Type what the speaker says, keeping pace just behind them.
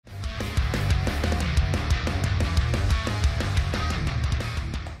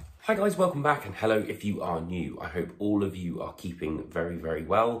Hi guys, welcome back, and hello if you are new. I hope all of you are keeping very, very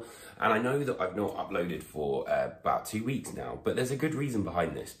well. And I know that I've not uploaded for about 2 weeks now, but there's a good reason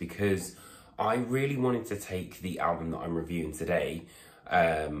behind this, because I really wanted to take the album that I'm reviewing today,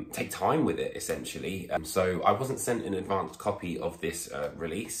 take time with it essentially. So I wasn't sent an advanced copy of this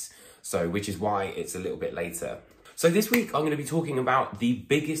release, which is why it's a little bit later. So this week I'm going to be talking about the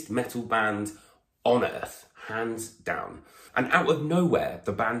biggest metal band on earth, hands down. And out of nowhere,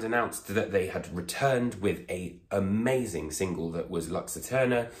 the band announced that they had returned with an amazing single that was Lux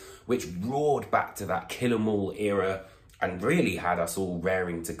Eterna, which roared back to that Kill 'Em All era and really had us all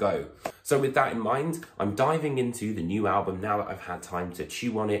raring to go. So with that in mind, I'm diving into the new album now that I've had time to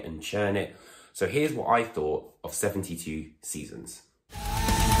chew on it and churn it. So here's what I thought of 72 Seasons.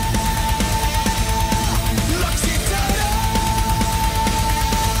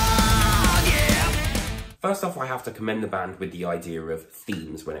 First off, I have to commend the band with the idea of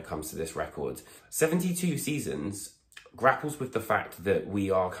themes when it comes to this record. 72 Seasons grapples with the fact that we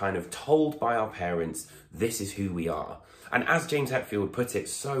are kind of told by our parents, this is who we are. And as James Hetfield put it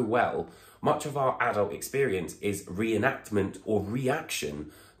so well, much of our adult experience is reenactment or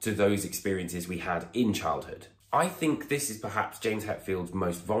reaction to those experiences we had in childhood. I think this is perhaps James Hetfield's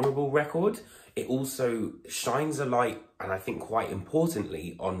most vulnerable record. It also shines a light, and I think quite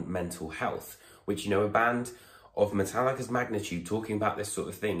importantly, on mental health, which, you know, a band of Metallica's magnitude talking about this sort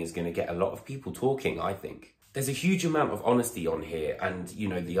of thing is going to get a lot of people talking, I think. There's a huge amount of honesty on here, and, you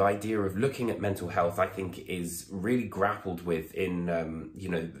know, the idea of looking at mental health, I think, is really grappled with in, you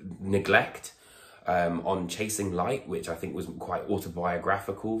know, Neglect, on Chasing Light, which I think was quite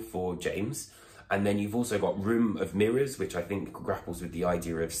autobiographical for James. And then you've also got Room of Mirrors, which I think grapples with the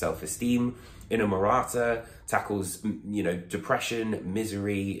idea of self-esteem. Inamorata tackles, you know, depression.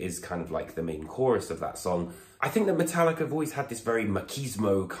 Misery is kind of like the main chorus of that song. I think that Metallica have always had this very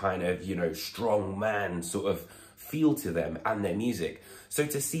machismo kind of, you know, strong man sort of feel to them and their music. So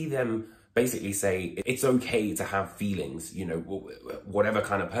to see them basically say it's okay to have feelings, you know, whatever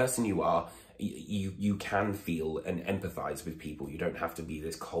kind of person you are, you can feel and empathize with people. You don't have to be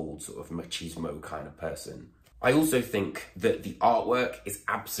this cold sort of machismo kind of person. I also think that the artwork is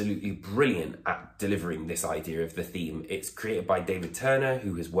absolutely brilliant at delivering this idea of the theme. It's created by David Turner,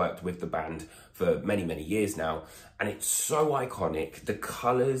 who has worked with the band for many, many years now. And it's so iconic. The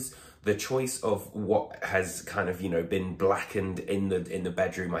colors, the choice of what has kind of, you know, been blackened in the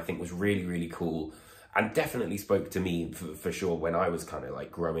bedroom, I think was really, really cool. And definitely spoke to me for sure when I was kind of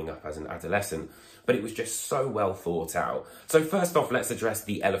like growing up as an adolescent, but it was just so well thought out. So first off, let's address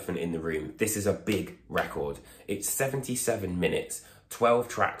the elephant in the room. This is a big record. It's 77 minutes, 12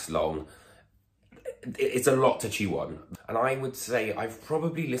 tracks long. It's a lot to chew on. And I would say I've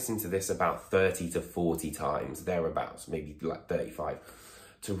probably listened to this about 30 to 40 times, thereabouts, maybe like 35,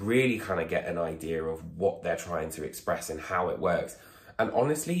 to really kind of get an idea of what they're trying to express and how it works. And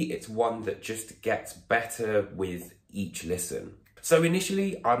honestly, it's one that just gets better with each listen. So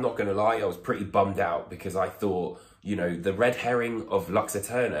initially, I'm not going to lie, I was pretty bummed out because I thought, you know, the red herring of Lux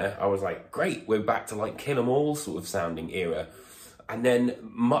Eterna, I was like, great, we're back to like Kill 'Em All sort of sounding era. And then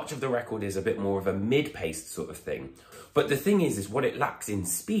much of the record is a bit more of a mid-paced sort of thing. But the thing is what it lacks in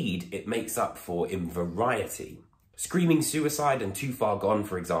speed, it makes up for in variety. Screaming Suicide and Too Far Gone,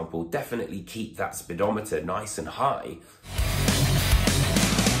 for example, definitely keep that speedometer nice and high.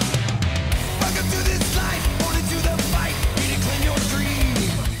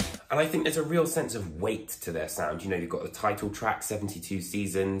 And I think there's a real sense of weight to their sound. You know, you've got the title track, 72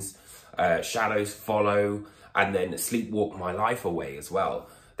 Seasons, Shadows Follow, and then Sleepwalk My Life Away as well.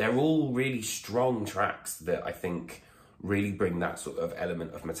 They're all really strong tracks that I think really bring that sort of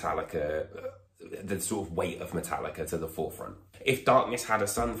element of Metallica, the sort of weight of Metallica to the forefront. If Darkness Had a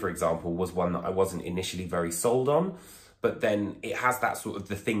Sun, for example, was one that I wasn't initially very sold on, but then it has that sort of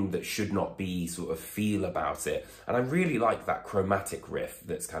the thing that should not be sort of feel about it. And I really like that chromatic riff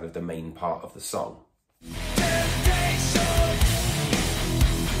that's kind of the main part of the song.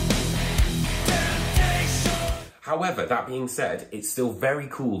 However, that being said, it's still very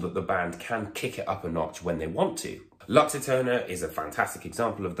cool that the band can kick it up a notch when they want to. Lux Eterna is a fantastic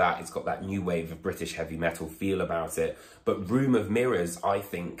example of that. It's got that new wave of British heavy metal feel about it. But Room of Mirrors, I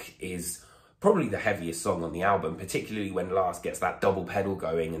think, is probably the heaviest song on the album, particularly when Lars gets that double pedal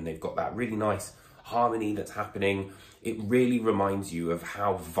going and they've got that really nice harmony that's happening. It really reminds you of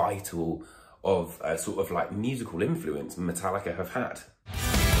how vital of a sort of like musical influence Metallica have had.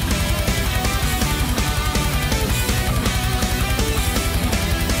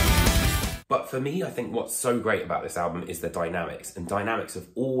 But for me, I think what's so great about this album is the dynamics, and dynamics have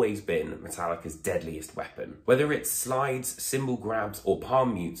always been Metallica's deadliest weapon. Whether it's slides, cymbal grabs, or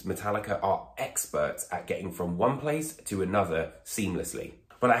palm mutes, Metallica are experts at getting from one place to another seamlessly.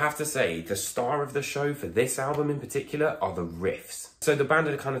 But I have to say, the star of the show for this album in particular are the riffs. So the band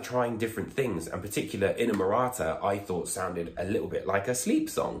are kind of trying different things, and particular Inamorata I thought sounded a little bit like a sleep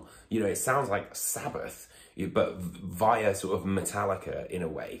song. You know, it sounds like Sabbath, but via sort of Metallica in a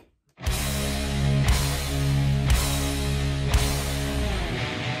way.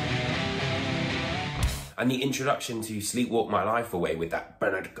 And the introduction to Sleepwalk My Life Away with that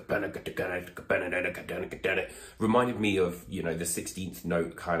reminded me of, you know, the 16th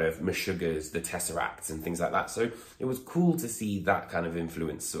note kind of Meshuggahs, the Tesseracts and things like that. So it was cool to see that kind of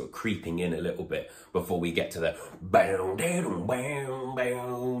influence sort of creeping in a little bit before we get to the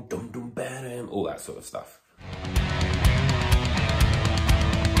all that sort of stuff.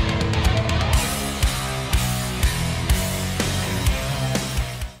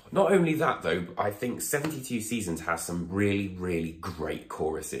 Not only that though, I think 72 Seasons has some really, really great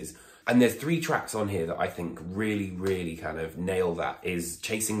choruses. And there's 3 tracks on here that I think really, really kind of nail that, is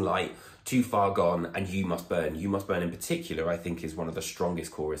Chasing Light, Too Far Gone, and You Must Burn. You Must Burn in particular, I think, is one of the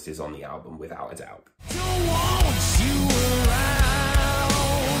strongest choruses on the album, without a doubt. Don't want you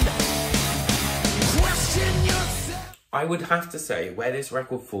around. Question yourself. I would have to say where this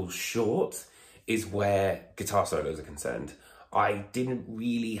record falls short is where guitar solos are concerned. I didn't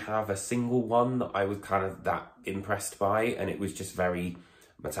really have a single one that I was kind of that impressed by, and it was just very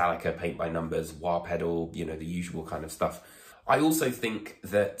Metallica, paint by numbers, wah pedal, you know, the usual kind of stuff. I also think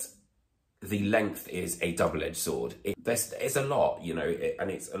that the length is a double-edged sword. There's a lot, you know,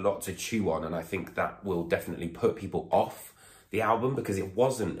 and it's a lot to chew on, and I think that will definitely put people off the album because it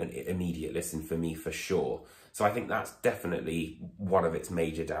wasn't an immediate listen for me for sure. So I think that's definitely one of its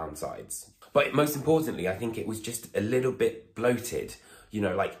major downsides. But most importantly, I think it was just a little bit bloated. You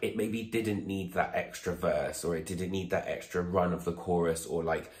know, like it maybe didn't need that extra verse, or it didn't need that extra run of the chorus, or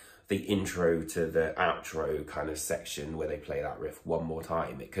like the intro to the outro kind of section where they play that riff one more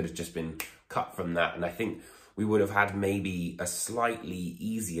time. It could have just been cut from that. And I think we would have had maybe a slightly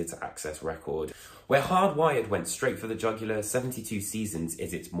easier to access record. Where Hardwired went straight for the jugular, 72 Seasons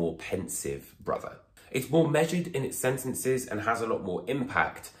is its more pensive brother. It's more measured in its sentences and has a lot more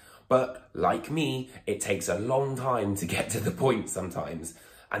impact, but like me, it takes a long time to get to the point sometimes.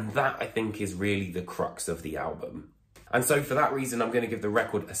 And that, I think, is really the crux of the album. And so for that reason, I'm going to give the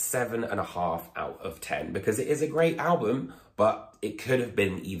record a 7.5 out of 10, because it is a great album, but it could have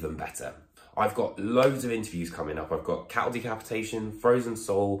been even better. I've got loads of interviews coming up. I've got Cattle Decapitation, Frozen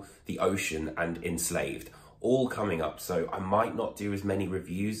Soul, The Ocean, and Enslaved, all coming up. So I might not do as many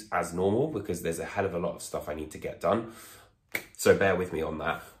reviews as normal because there's a hell of a lot of stuff I need to get done. So bear with me on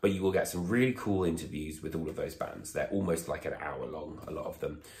that, but you will get some really cool interviews with all of those bands. They're almost like an hour long, a lot of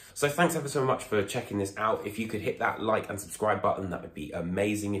them. So thanks ever so much for checking this out. If you could hit that like and subscribe button, that would be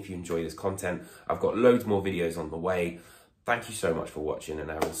amazing if you enjoy this content. I've got loads more videos on the way. Thank you so much for watching, and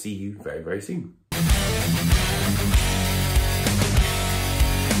I will see you very, very soon.